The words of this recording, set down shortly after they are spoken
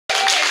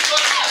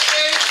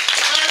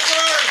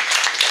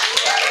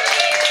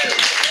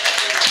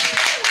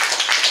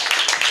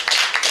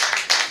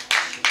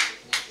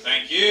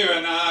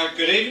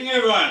Good evening,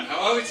 everyone.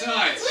 How are we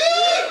tonight?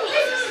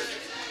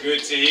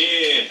 Good to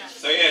hear.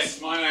 So yes,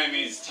 my name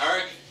is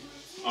Tarik.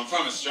 I'm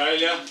from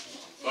Australia,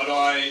 but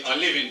I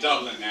live in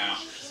Dublin now.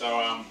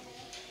 So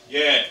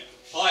yeah,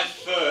 I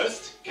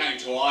first came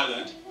to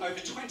Ireland over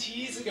 20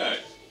 years ago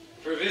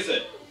for a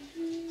visit.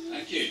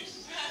 Thank you.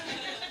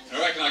 I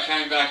reckon I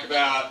came back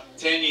about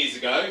 10 years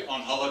ago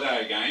on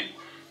holiday again,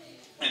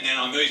 and then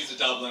I moved to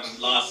Dublin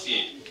last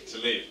year to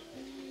live.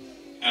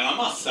 And I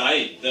must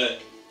say that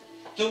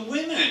the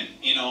women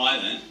in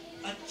Ireland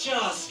are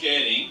just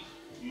getting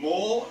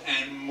more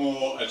and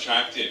more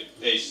attractive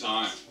each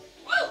time.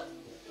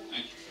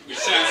 Thank you. Which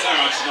sounds so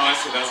much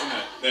nicer, doesn't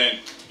it? Then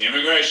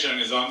immigration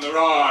is on the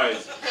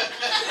rise.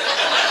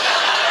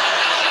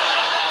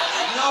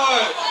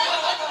 No,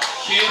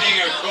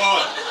 kidding, of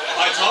course.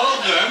 I told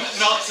them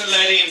not to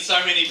let in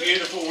so many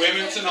beautiful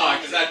women tonight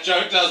because that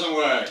joke doesn't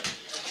work.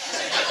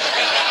 There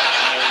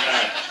we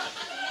go.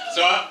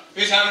 So,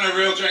 who's having a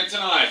real drink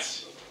tonight?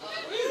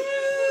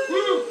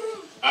 Woo!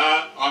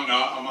 I'm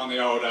not. I'm on the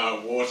old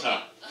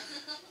water.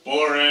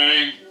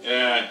 Boring.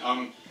 Yeah,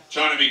 I'm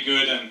trying to be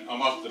good and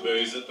I'm off the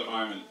booze at the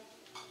moment.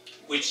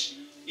 Which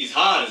is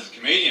hard as a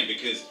comedian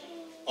because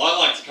I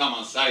like to come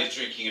on stage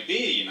drinking a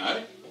beer, you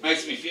know.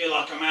 Makes me feel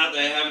like I'm out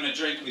there having a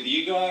drink with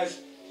you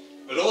guys.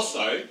 But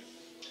also,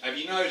 have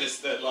you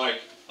noticed that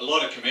like a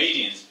lot of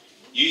comedians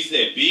use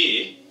their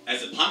beer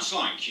as a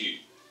punchline cue,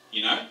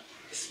 you know?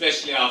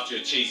 Especially after a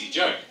cheesy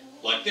joke,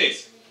 like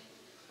this.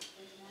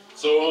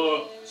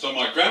 So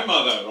my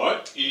grandmother,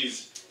 right,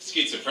 is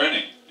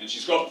schizophrenic and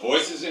she's got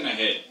voices in her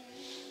head.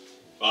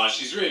 But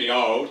she's really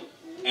old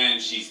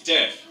and she's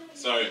deaf,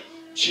 so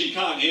she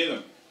can't hear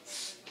them.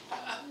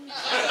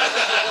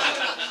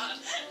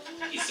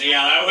 You see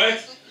how that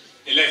works?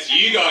 It lets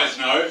you guys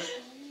know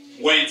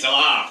when to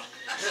laugh.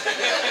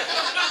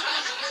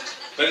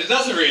 But it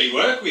doesn't really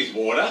work with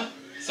water,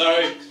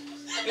 so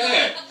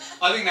yeah,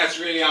 I think that's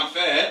really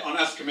unfair on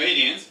us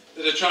comedians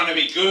that are trying to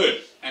be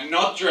good and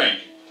not drink.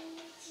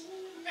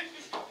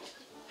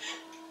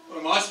 What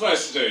am I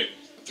supposed to do?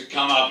 To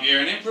come up here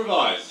and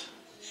improvise?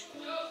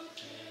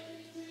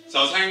 So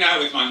I was hanging out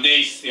with my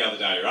niece the other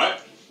day, right?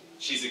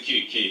 She's a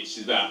cute kid,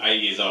 she's about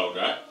 8 years old,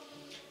 right?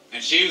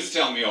 And she was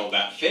telling me all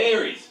about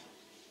fairies.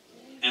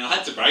 And I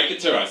had to break it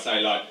to her. I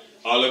say like,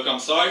 oh look, I'm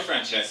sorry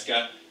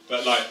Francesca,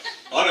 but like,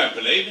 I don't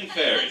believe in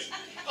fairies.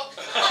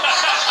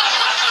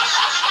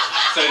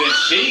 So then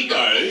she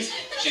goes,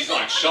 she's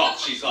like shocked,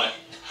 she's like,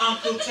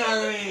 Uncle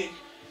Tarik,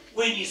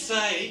 when you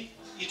say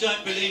you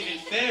don't believe in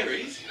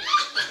fairies,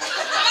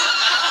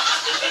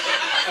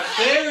 a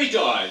fairy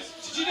dies.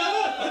 Did you know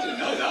that? I didn't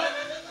know that.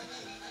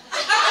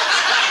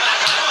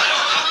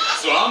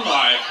 So I'm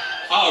like,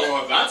 oh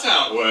well that's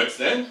how it works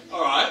then.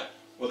 Alright,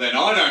 well then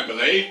I don't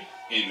believe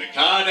in the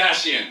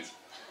Kardashians.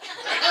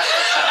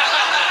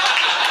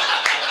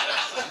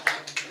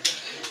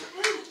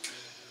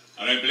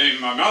 I don't believe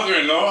in my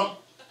mother-in-law.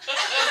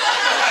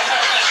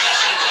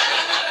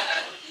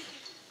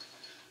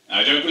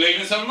 I don't believe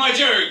in some of my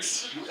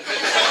jokes.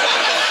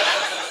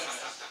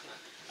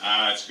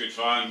 It's good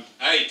fun.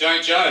 Hey,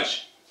 don't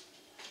judge.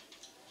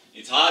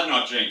 It's hard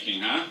not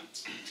drinking, huh?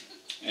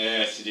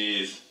 Yes, it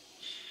is.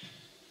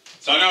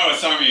 So I know what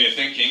some of you are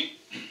thinking.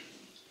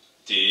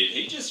 Did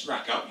he just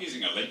rack up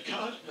using a leap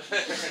card?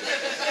 Yes,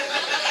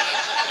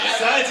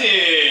 I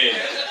did.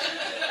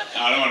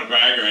 I don't want to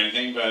brag or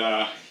anything,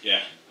 but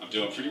yeah, I'm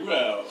doing pretty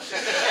well.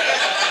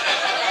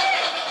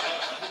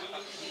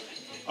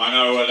 I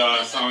know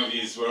what some of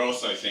you were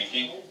also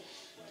thinking.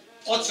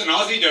 What's an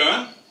Aussie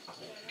doing?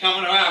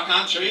 Coming to our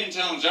country and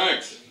telling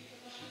jokes.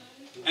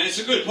 And it's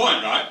a good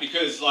point, right?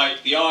 Because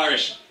like the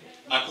Irish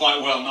are quite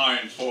well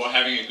known for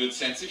having a good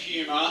sense of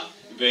humour,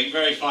 being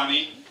very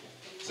funny.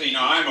 So you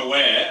know, I'm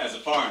aware as a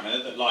foreigner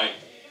that like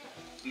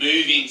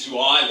moving to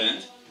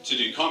Ireland to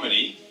do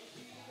comedy,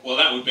 well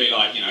that would be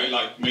like, you know,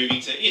 like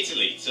moving to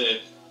Italy to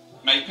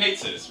make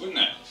pizzas, wouldn't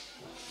it?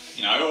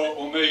 You know,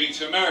 or moving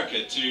to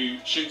America to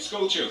shoot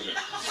school children.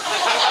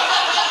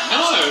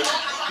 No,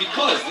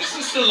 because there's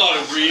just a lot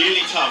of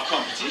really tough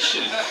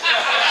competition.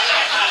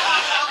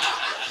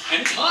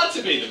 And it's hard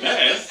to be the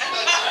best.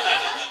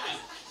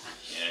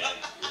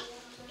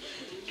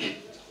 Yeah.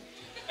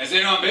 Has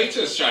anyone been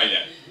to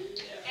Australia?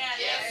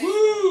 Yes.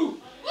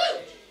 Woo!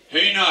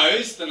 Who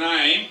knows the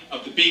name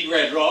of the big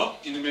red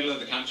rock in the middle of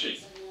the country?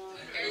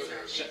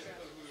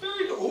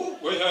 Oh,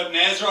 we heard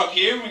Naz Rock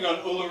here and we've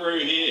got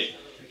Uluru here.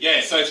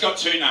 Yeah, so it's got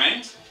two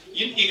names.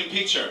 You can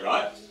picture it,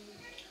 right?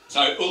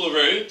 So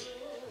Uluru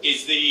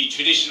is the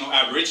traditional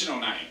Aboriginal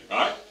name,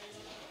 right?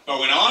 But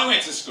when I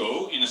went to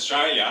school in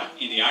Australia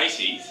in the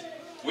 80s,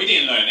 we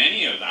didn't learn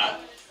any of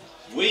that.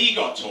 We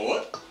got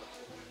taught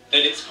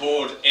that it's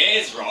called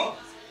Ayers Rock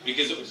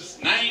because it was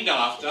named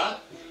after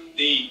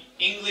the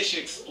English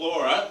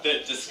explorer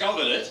that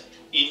discovered it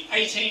in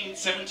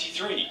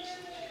 1873.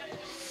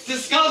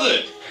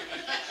 Discovered!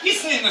 You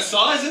seen the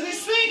size of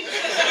this thing?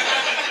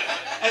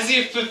 As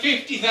if for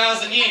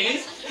 50,000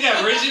 years, the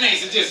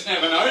Aborigines have just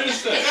never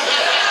noticed it.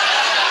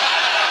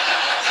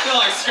 They're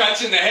like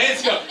scratching their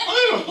heads going,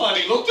 I never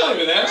bloody looked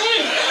over there,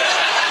 eh?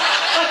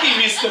 What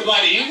lucky Mr.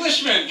 Bloody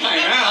Englishman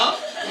came out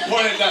and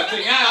pointed that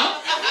thing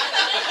out.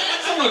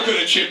 Someone could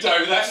have tripped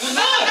over that in the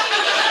night.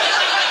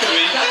 Could have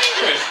been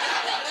dangerous.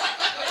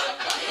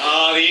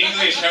 Oh, the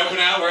English helping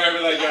out wherever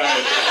they go.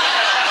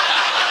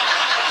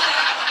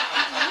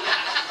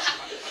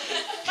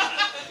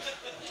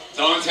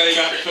 So I'm going to tell you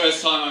about the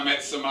first time I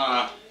met some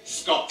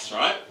Scots,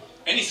 right?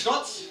 Any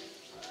Scots?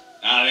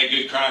 Ah, they're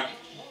good crack.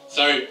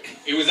 So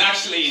it was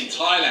actually in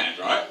Thailand,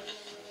 right?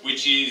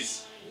 Which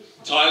is,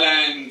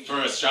 Thailand for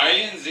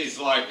Australians is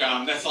like,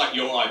 that's like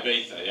your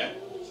Ibiza, yeah?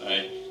 So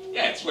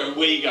yeah, it's where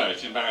we go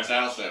to embarrass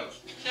ourselves.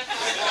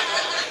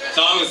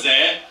 So I was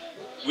there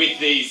with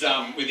these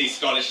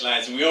Scottish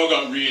lads, and we all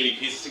got really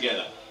pissed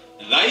together.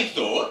 And they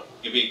thought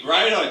it'd be a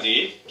great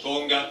idea to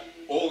all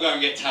go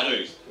and get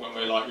tattoos when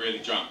we're like really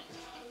drunk.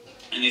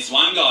 And this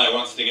one guy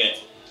wants to get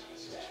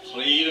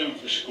freedom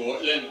for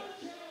Scotland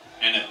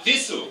and a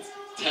thistle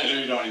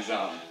tattooed on his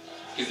arm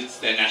because it's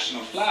their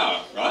national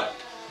flower, right?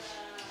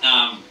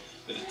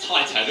 But the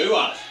Thai tattoo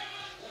artist,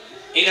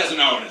 he doesn't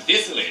know what a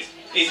thistle is.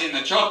 He's in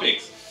the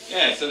tropics.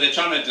 Yeah, so they're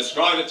trying to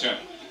describe it to him.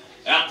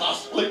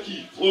 That's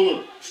slicky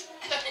fluid.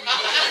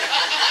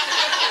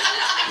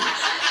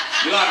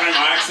 You like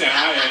my accent,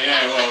 aren't you?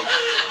 Yeah, well,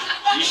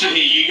 you should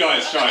hear you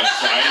guys try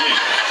Australian.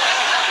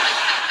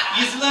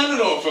 You just learn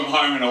it all from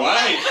home and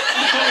away.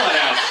 You thought like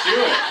our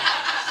Stuart.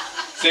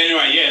 So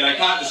anyway, yeah, they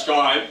can't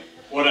describe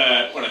what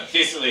a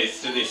thistle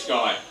is to this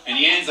guy. And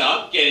he ends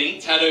up getting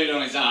tattooed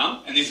on his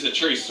arm, and this is a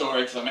true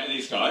story because I met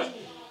these guys,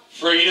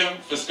 freedom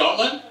for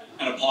Scotland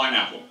and a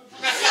pineapple.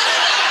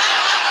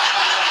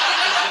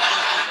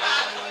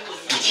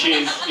 Which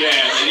is,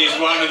 yeah, it is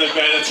one of the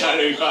better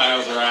tattoo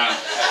fails around.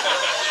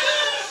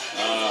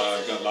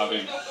 Oh, God love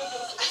him.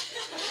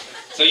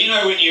 So you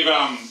know when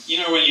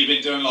you've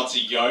been doing lots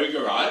of yoga,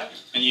 right?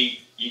 And you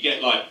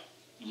get like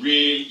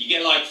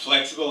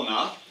flexible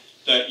enough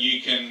that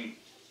you can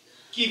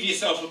give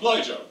yourself a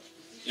blowjob.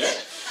 Yeah?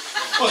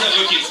 I wasn't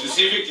looking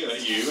specifically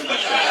at you when I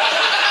said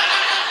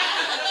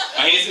that.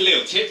 But here's a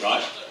little tip,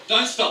 right?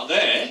 Don't stop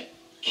there.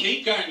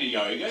 Keep going to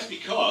yoga,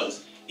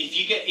 because if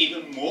you get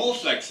even more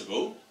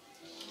flexible,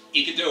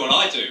 you can do what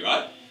I do,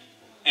 right?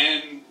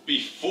 And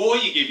before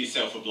you give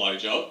yourself a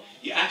blowjob,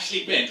 you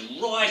actually bend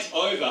right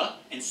over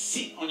and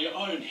sit on your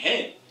own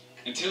head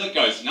until it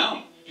goes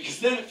numb, because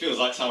then it feels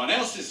like someone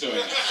else is doing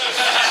it.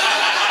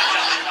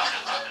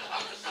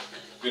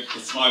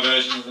 It's my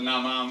version of the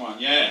numb arm one.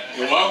 Yeah,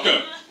 you're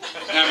welcome.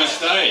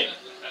 Namaste.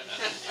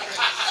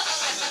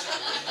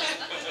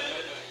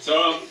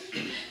 So,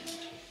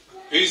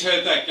 who's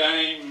heard that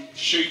game,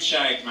 Shoot,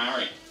 Shag,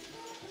 Marry? A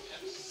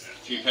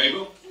few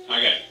people?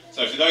 Okay,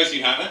 so for those who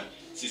haven't,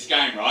 it's this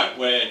game, right,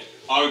 where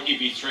I would give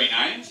you 3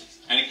 names,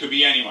 and it could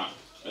be anyone.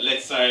 But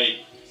let's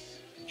say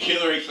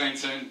Hillary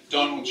Clinton,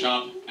 Donald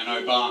Trump, and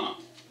Obama.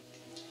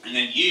 And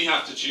then you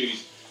have to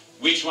choose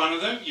which one of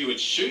them you would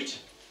shoot,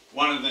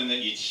 one of them that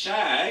you'd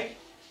shag,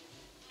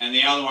 and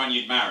the other one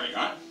you'd marry,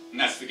 right? And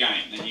that's the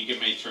game. Then you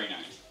give me 3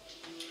 names.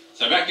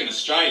 So back in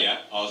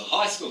Australia, I was a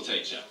high school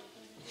teacher.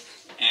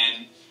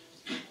 And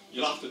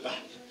you laughed at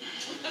that.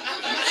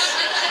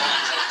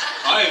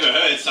 I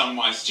overheard some of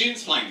my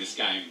students playing this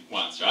game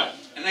once, right?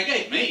 And they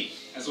gave me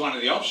as one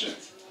of the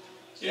options.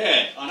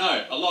 Yeah, I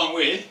know, along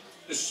with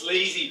the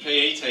sleazy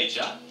PE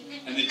teacher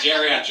and the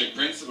geriatric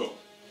principal.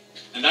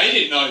 And they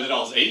didn't know that I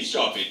was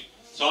eavesdropping.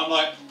 So I'm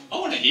like, I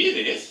want to hear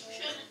this.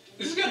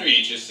 This is going to be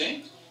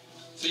interesting.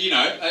 So, you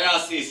know, they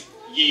asked this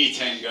year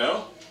 10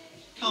 girl,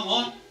 come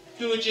on,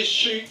 who would just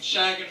shoot,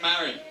 shag and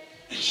marry?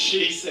 And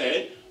she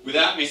said,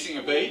 without missing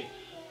a beat,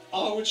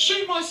 I would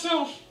shoot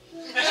myself.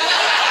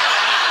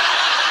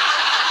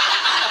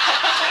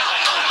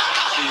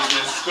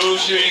 Jesus, school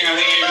shooting, I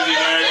think even the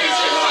Americans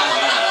could like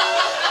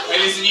that. Hey,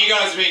 listen, you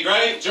guys have been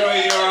great. Enjoy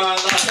your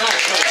last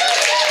act.